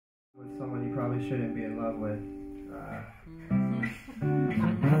you probably shouldn't be in love with.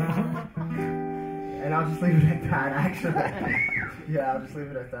 And I'll just leave it at that, actually. Yeah, I'll just leave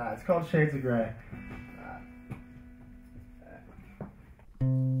it at that. It's called Shades of Grey.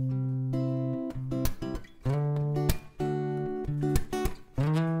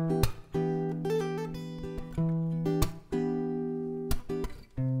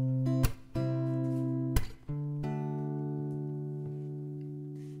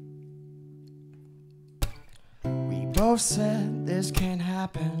 Both said this can't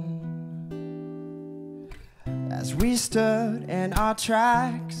happen. As we stood in our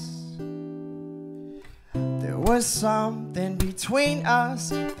tracks, there was something between us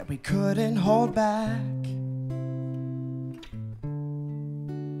that we couldn't hold back.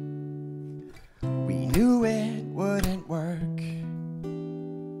 We knew it wouldn't work,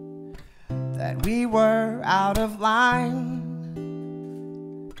 that we were out of line.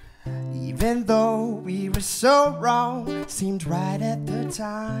 Even though we were so wrong, seemed right at the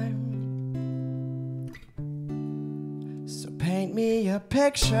time. So paint me a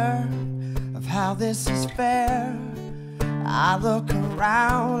picture of how this is fair. I look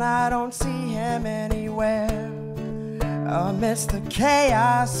around, I don't see him anywhere. Amidst the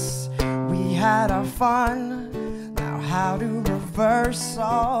chaos, we had our fun. Now how to reverse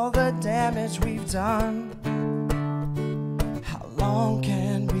all the damage we've done? How long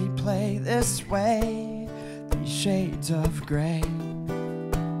can we play this way, these shades of gray?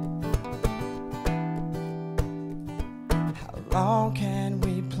 How long can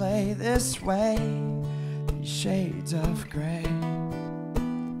we play this way, these shades of gray?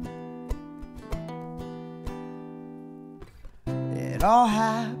 It all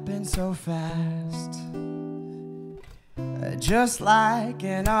happened so fast, just like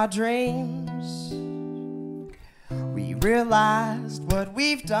in our dreams. We realized what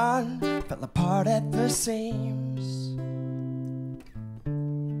we've done fell apart at the seams.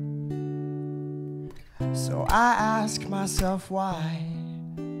 So I ask myself, why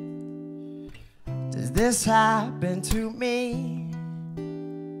does this happen to me?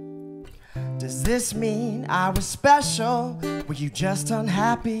 Does this mean I was special? Were you just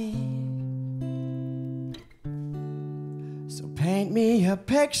unhappy? So paint me a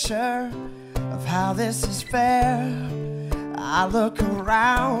picture of how this is fair. I look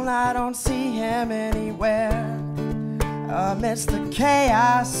around, I don't see him anywhere. Amidst the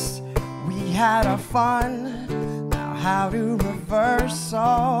chaos, we had our fun. Now how to reverse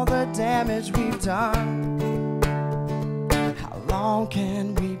all the damage we've done? How long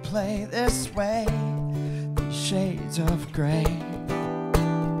can we play this way, these shades of gray?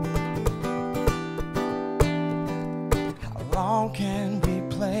 How long can we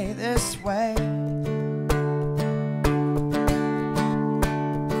play this way?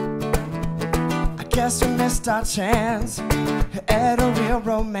 I guess we missed our chance at a real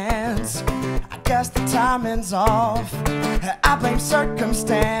romance. I guess the timing's off, I blame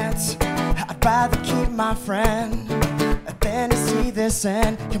circumstance. I'd rather keep my friend than to see this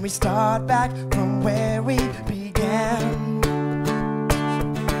end. Can we start back from where we began?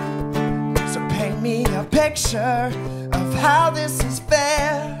 So paint me a picture of how this is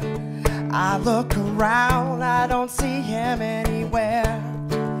fair. I look around, I don't see him anywhere.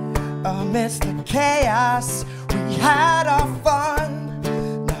 Amidst the chaos, we had our fun.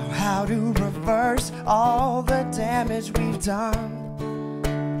 Now how to reverse all the damage we've done?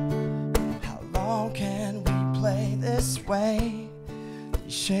 How long can we play this way,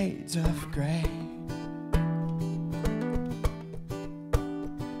 these shades of gray?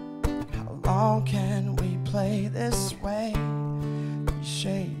 How long can we play this way, these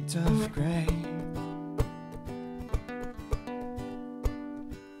shades of gray?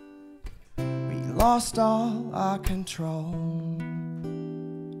 Lost all our control.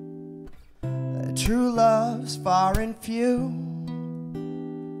 True love's far and few.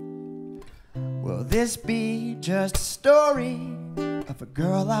 Will this be just a story of a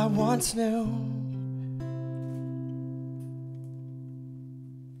girl I once knew?